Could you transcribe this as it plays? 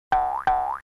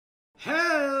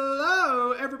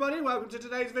everybody, welcome to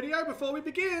today's video. Before we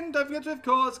begin, don't forget to, of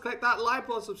course, click that like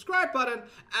or subscribe button,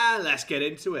 and let's get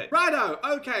into it. Righto,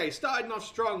 okay, starting off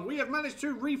strong. We have managed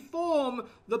to reform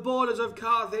the borders of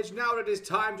Carthage. Now it is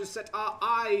time to set our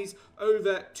eyes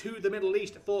over to the Middle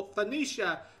East for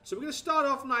Phoenicia. So we're going to start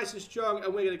off nice and strong,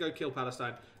 and we're going to go kill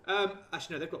Palestine.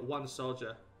 Actually, no, they've got one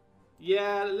soldier.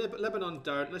 Yeah, Lebanon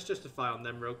don't. Let's justify on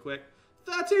them real quick.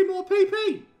 13 more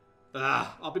PP!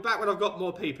 I'll be back when I've got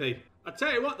more PP. I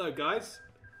tell you what though, guys,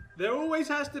 there always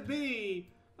has to be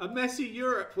a messy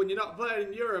Europe when you're not playing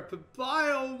in Europe, and by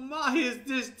oh my, is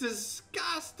this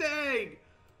disgusting!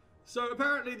 So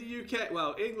apparently the UK,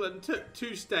 well, England took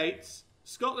 2 states.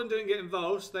 Scotland didn't get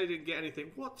involved, so they didn't get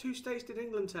anything. What 2 states did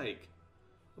England take?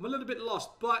 I'm a little bit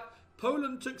lost, but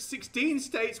Poland took 16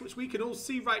 states, which we can all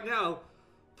see right now.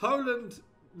 Poland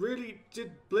really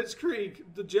did blitzkrieg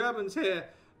the Germans here.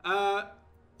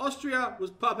 Austria was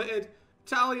puppeted.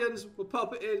 Italians were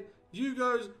puppeted.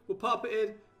 Yugos were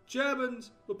puppeted.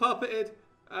 Germans were puppeted.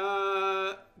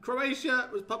 Croatia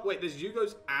was puppeted. Wait, there's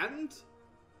Yugos and?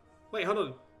 Wait, hold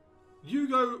on.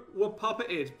 Yugo were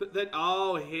puppeted, but then,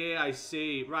 oh, here I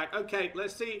see. Right, okay,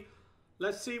 let's see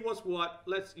what's what.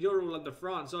 You're all under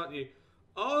France, aren't you?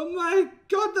 Oh my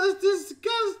God, that's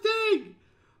disgusting!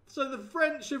 So the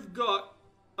French have got,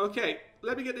 okay,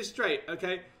 let me get this straight,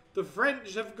 okay? The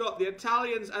French have got the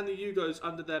Italians and the Yugos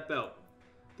under their belt.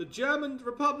 The German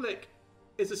Republic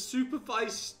is a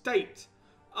supervised state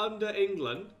under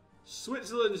England.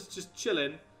 Switzerland's just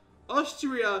chilling.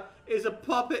 Austria is a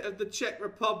puppet of the Czech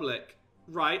Republic.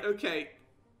 Right, okay.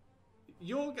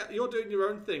 You're doing your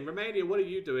own thing. Romania, what are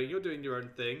you doing? You're doing your own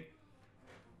thing.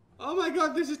 Oh my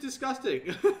God, this is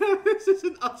disgusting. This is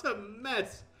an utter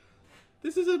mess.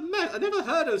 This is a mess. I never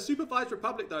heard of a supervised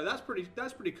republic though. That's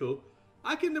pretty cool.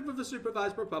 I can live with a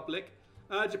supervised republic.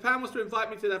 Japan wants to invite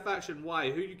me to their faction.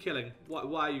 Why? Who are you killing?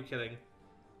 Why are you killing?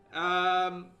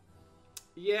 Yeah,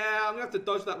 I'm gonna have to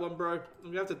dodge that one, bro. I'm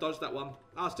gonna have to dodge that one.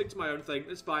 I'll stick to my own thing.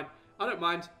 It's fine. I don't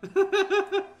mind.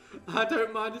 I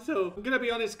don't mind at all. I'm gonna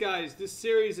be honest, guys. This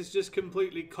series has just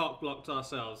completely cock-blocked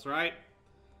ourselves, right?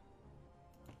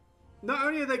 Not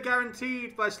only are they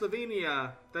guaranteed by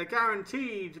Slovenia, they're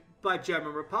guaranteed by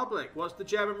German Republic. What's the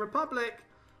German Republic?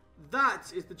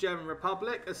 That is the German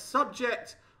Republic, a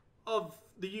subject of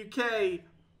the UK,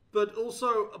 but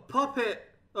also a puppet.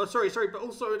 Oh, sorry, but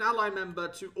also an ally member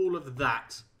to all of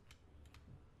that.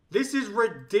 This is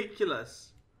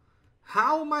ridiculous.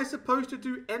 How am I supposed to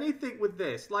do anything with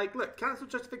this? Like, look, cancel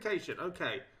justification.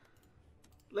 Okay.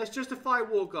 Let's justify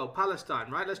war goal, Palestine,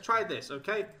 right? Let's try this,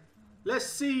 okay? Let's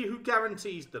see who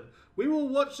guarantees them. We will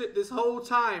watch it this whole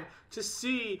time to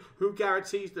see who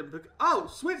guarantees them. Oh,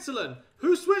 Switzerland.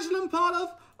 Who's Switzerland part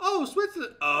of? Oh,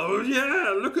 Switzerland. Oh,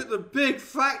 yeah. Look at the big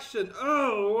faction.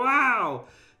 Oh, wow.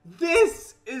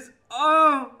 This is,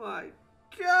 oh, my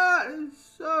God. It's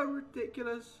so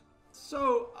ridiculous.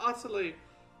 So utterly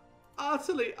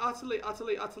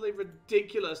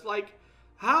ridiculous. Like,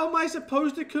 how am I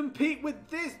supposed to compete with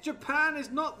this? Japan is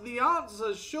not the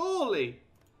answer, surely.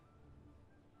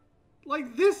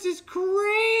 Like, this is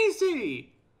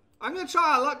crazy. I'm going to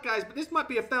try our luck, guys, but this might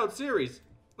be a failed series.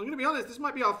 I'm going to be honest, this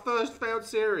might be our first failed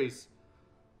series.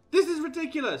 This is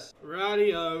ridiculous.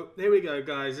 Rightio. Here we go,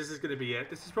 guys. This is going to be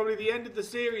it. This is probably the end of the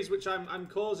series, which I'm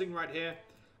causing right here.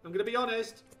 I'm going to be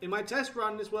honest. In my test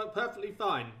run, this worked perfectly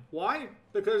fine. Why?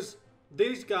 Because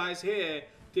these guys here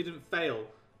didn't fail.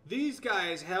 These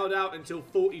guys held out until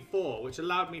 44, which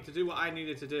allowed me to do what I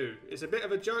needed to do. It's a bit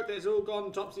of a joke that it's all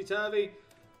gone topsy-turvy.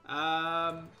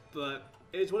 But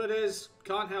it's what it is.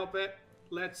 Can't help it.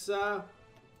 Let's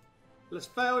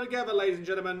fail together, ladies and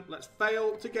gentlemen. Let's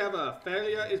fail together.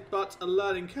 Failure is but a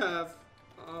learning curve.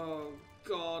 Oh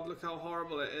God, look how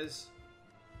horrible it is.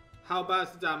 How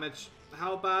bad's the damage?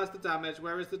 How bad's the damage?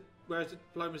 Where's the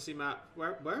diplomacy map?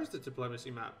 Where is the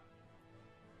diplomacy map?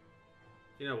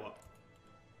 You know what?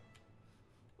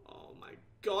 Oh my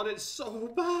God, it's so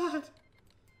bad.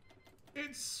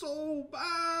 It's so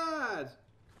bad.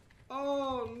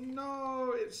 Oh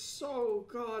no, it's so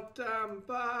goddamn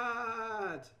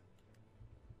bad.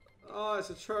 Oh, it's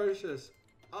atrocious.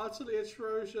 Utterly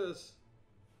atrocious.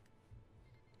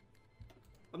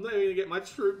 I'm not even going to get my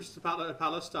troops to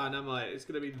Palestine, am I? It's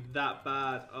going to be that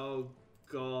bad. Oh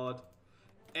God.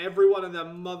 Everyone and their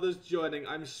mother's joining.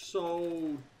 I'm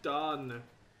so done.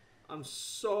 I'm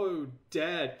so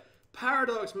dead.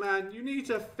 Paradox, man, you need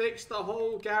to fix the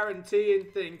whole guaranteeing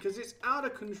thing because it's out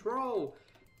of control.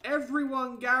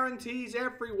 Everyone guarantees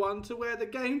everyone to where the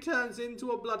game turns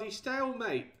into a bloody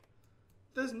stalemate.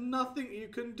 There's nothing you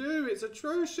can do. It's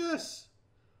atrocious.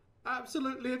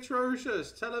 Absolutely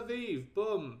atrocious. Tel Aviv.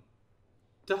 Boom.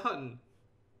 Done.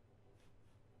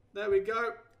 There we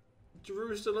go.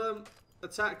 Jerusalem,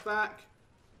 attack back.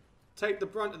 Take the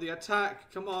brunt of the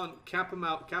attack. Come on, cap him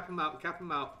out, cap him out, cap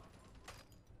him out.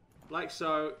 Like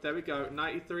so. There we go.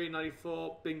 93,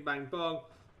 94. Bing, bang, bong.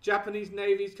 Japanese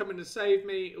Navy's coming to save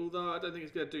me, although I don't think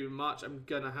it's going to do much. I'm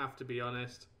going to have to be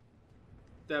honest.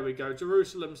 There we go.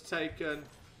 Jerusalem's taken.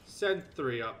 Send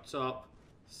 3 up top.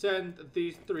 Send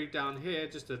these 3 down here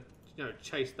just to, you know,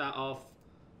 chase that off.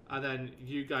 And then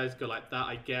you guys go like that,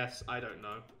 I guess. I don't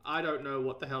know. I don't know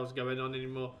what the hell's going on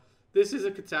anymore. This is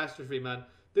a catastrophe, man.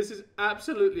 This is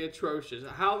absolutely atrocious.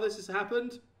 How this has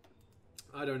happened,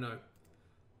 I don't know.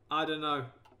 I don't know.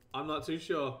 I'm not too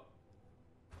sure.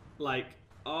 Like,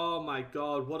 oh my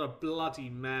god, what a bloody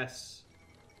mess.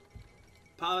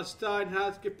 Palestine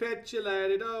has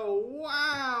capitulated. Oh,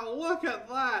 wow, look at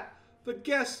that. But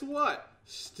guess what?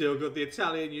 Still got the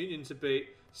Italian Union to beat.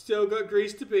 Still got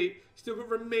Greece to beat. Still got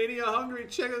Romania, Hungary,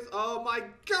 Czech. Oh my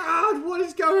god, what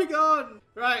is going on?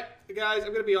 Right, guys, I'm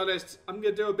going to be honest. I'm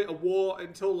going to do a bit of war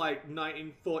until like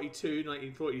 1942,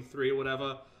 1943 or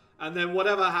whatever. And then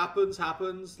whatever happens,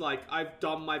 happens. Like, I've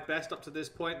done my best up to this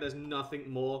point. There's nothing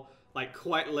more. Like,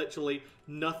 quite literally,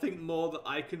 nothing more that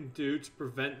I can do to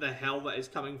prevent the hell that is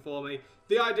coming for me.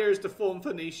 The idea is to form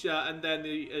Phoenicia and then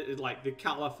the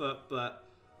Caliphate, but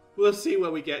we'll see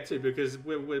where we get to because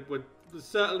we're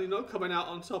certainly not coming out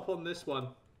on top on this one.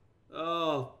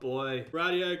 Oh, boy.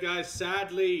 Radio, guys,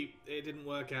 sadly, it didn't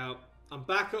work out. I'm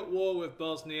back at war with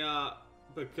Bosnia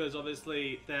because,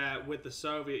 obviously, they're with the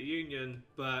Soviet Union,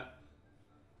 but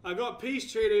I got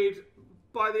peace treated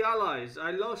by the Allies.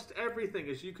 I lost everything,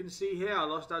 as you can see here. I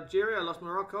lost Algeria, I lost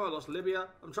Morocco, I lost Libya.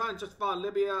 I'm trying to justify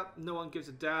Libya. No one gives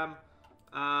a damn.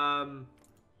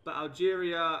 But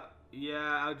Algeria,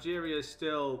 yeah, Algeria is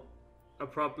still a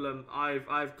problem.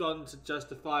 I've gone to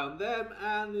justify on them,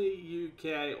 and the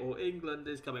UK or England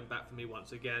is coming back for me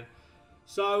once again.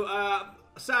 So,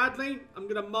 sadly, I'm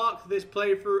going to mark this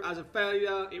playthrough as a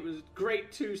failure. It was a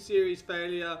great 2 series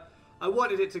failure. I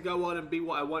wanted it to go on and be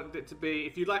what I wanted it to be.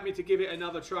 If you'd like me to give it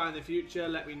another try in the future,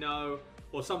 let me know.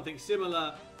 Or something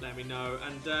similar, let me know.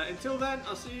 And until then,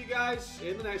 I'll see you guys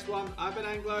in the next one. I've been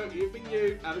Anglo, you've been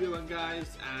you. Have a good one,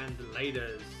 guys, and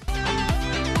laters.